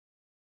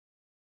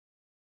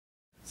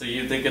So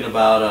you thinking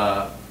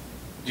about,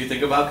 do you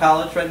think about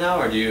college right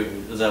now, or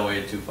is that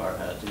way too far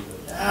ahead to even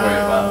worry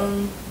about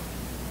it?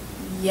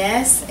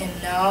 Yes and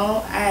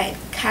no. I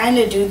kind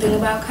of do think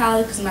about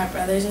college because my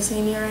brother's a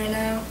senior right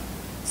now.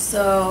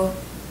 So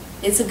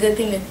it's a good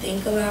thing to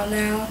think about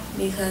now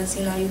because,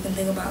 you know, you can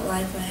think about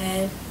life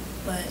ahead,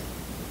 but...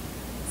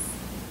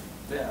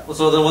 Yeah. Well,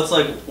 so then what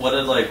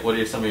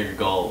are some of your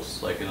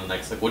goals, like, in the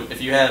next, like, what,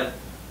 if you have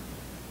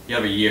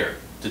a year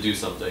to do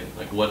something,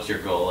 like, what's your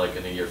goal, like,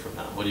 in a year from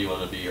now? What do you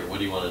want to be, or what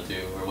do you want to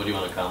do, or what do you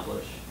want to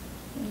accomplish?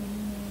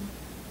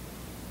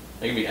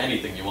 It can be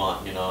anything you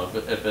want, you know,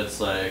 if it's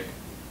like,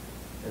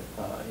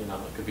 you know,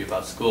 it could be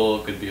about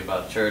school, it could be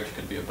about church, it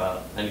could be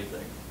about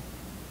anything.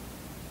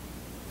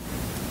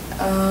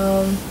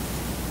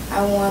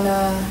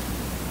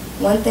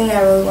 One thing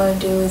I really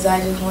want to do is I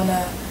just want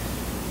to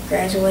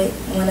graduate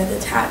one of the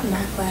top in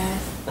my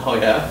class. Oh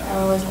yeah? I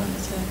always wanted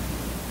to,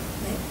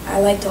 I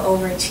like to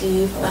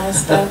overachieve a lot of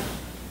stuff.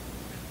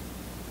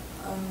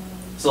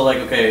 So like,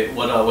 okay,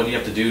 what do you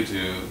have to do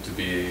to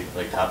be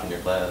like top in your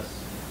class?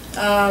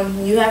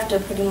 You have to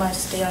pretty much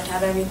stay on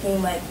top of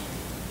everything. Like,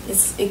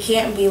 it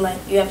can't be like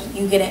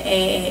you get an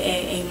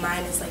A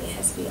minus. Like, it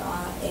has to be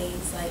all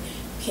A's. Like,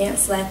 you can't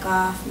slack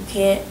off. You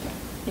can't,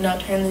 you know,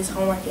 turn this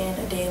homework in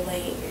a day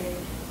late.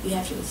 Or you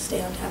have to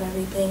stay on top of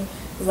everything.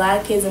 A lot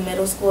of kids in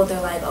middle school,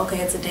 they're like, okay,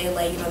 it's a day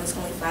late. You know, there's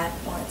only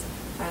 5 points.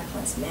 5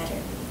 points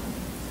matter.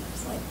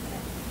 It's like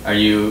that. Are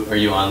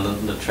you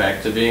on the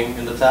track to being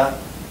in the top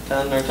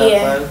 10 or top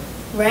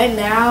 5? Right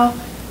now,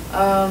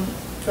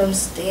 from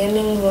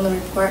standings when the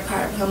report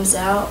card comes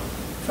out,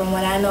 from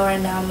what I know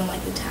right now, I'm in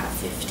like the top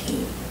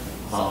 15.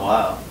 Oh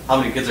wow! How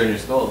many kids are in your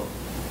school?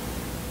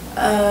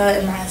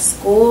 In my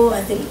school,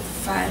 I think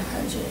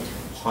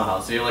 500. Wow!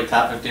 So you're like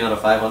top 15 out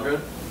of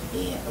 500?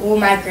 Yeah. Well,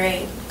 my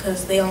grade,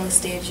 because they only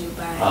stand you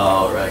by.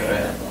 Oh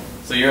right.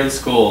 So you're in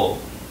school,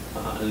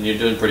 and you're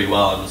doing pretty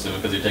well, I'm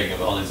assuming, because you're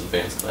taking all these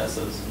advanced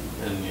classes,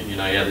 and you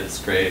know you have this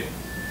great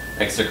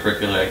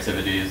extracurricular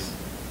activities.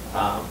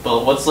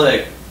 But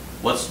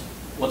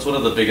what's one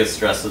of the biggest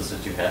stresses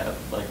that you have,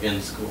 like,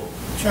 in school?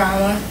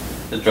 Drama.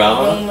 The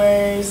drama?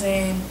 Rumors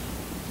and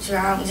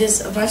drama,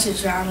 just a bunch of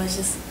dramas,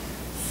 just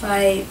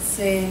fights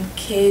and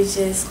kids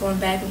just going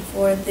back and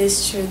forth.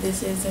 This true,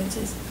 this isn't.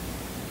 Just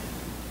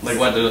like,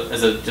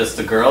 is it just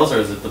the girls, or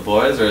is it the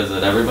boys, or is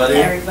it everybody?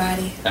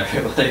 Everybody.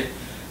 Everybody.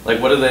 Like,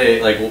 what do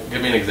they like?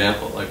 Give me an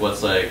example. Like,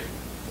 what's the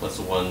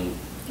one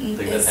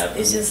thing that happens?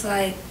 It's just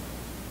like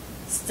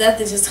stuff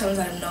that just comes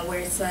out of nowhere.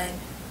 It's like,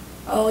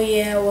 oh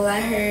yeah, well I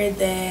heard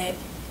that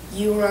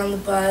you were on the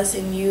bus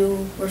and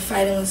you were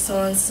fighting with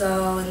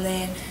so-and-so, and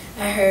then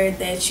I heard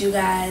that you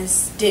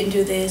guys didn't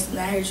do this, and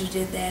I heard you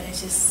did that.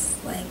 It's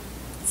just like,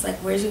 it's like,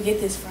 where'd you get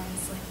this from?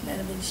 It's like, none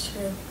of it's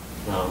true.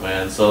 Oh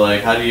man, so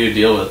like, how do you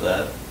deal with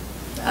that?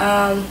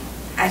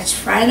 I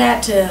try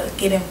not to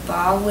get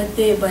involved with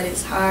it, but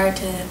it's hard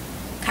to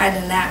kind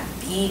of not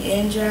be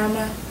in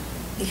drama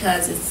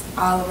because it's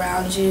all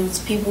around you. It's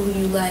people who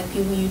you like,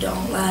 people you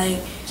don't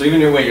like. So even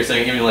you're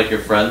saying, even like your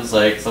friends,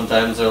 like,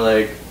 sometimes are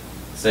like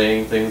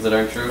saying things that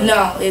aren't true?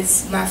 No,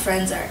 it's my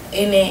friends are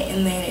in it,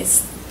 and then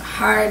it's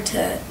hard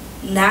to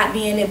not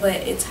be in it, but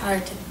it's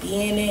hard to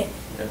be in it.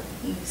 Yeah.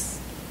 It's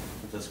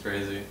just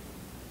crazy.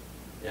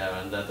 Yeah,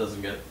 man, that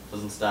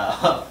doesn't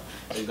stop.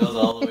 It goes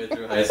all the way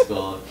through high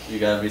school. You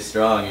gotta be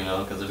strong, you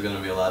know, because there's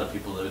gonna be a lot of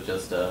people that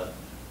just, you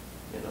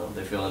know,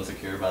 they feel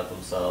insecure about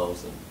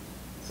themselves, and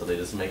so they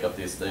just make up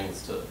these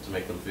things to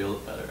make them feel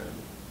better.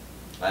 And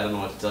I don't know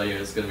what to tell you.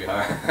 It's gonna be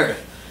hard.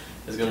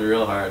 It's gonna be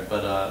real hard,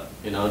 but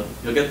you know,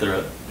 you'll get through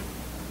it.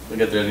 You'll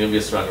get through it, and you'll be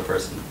a stronger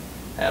person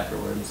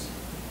afterwards.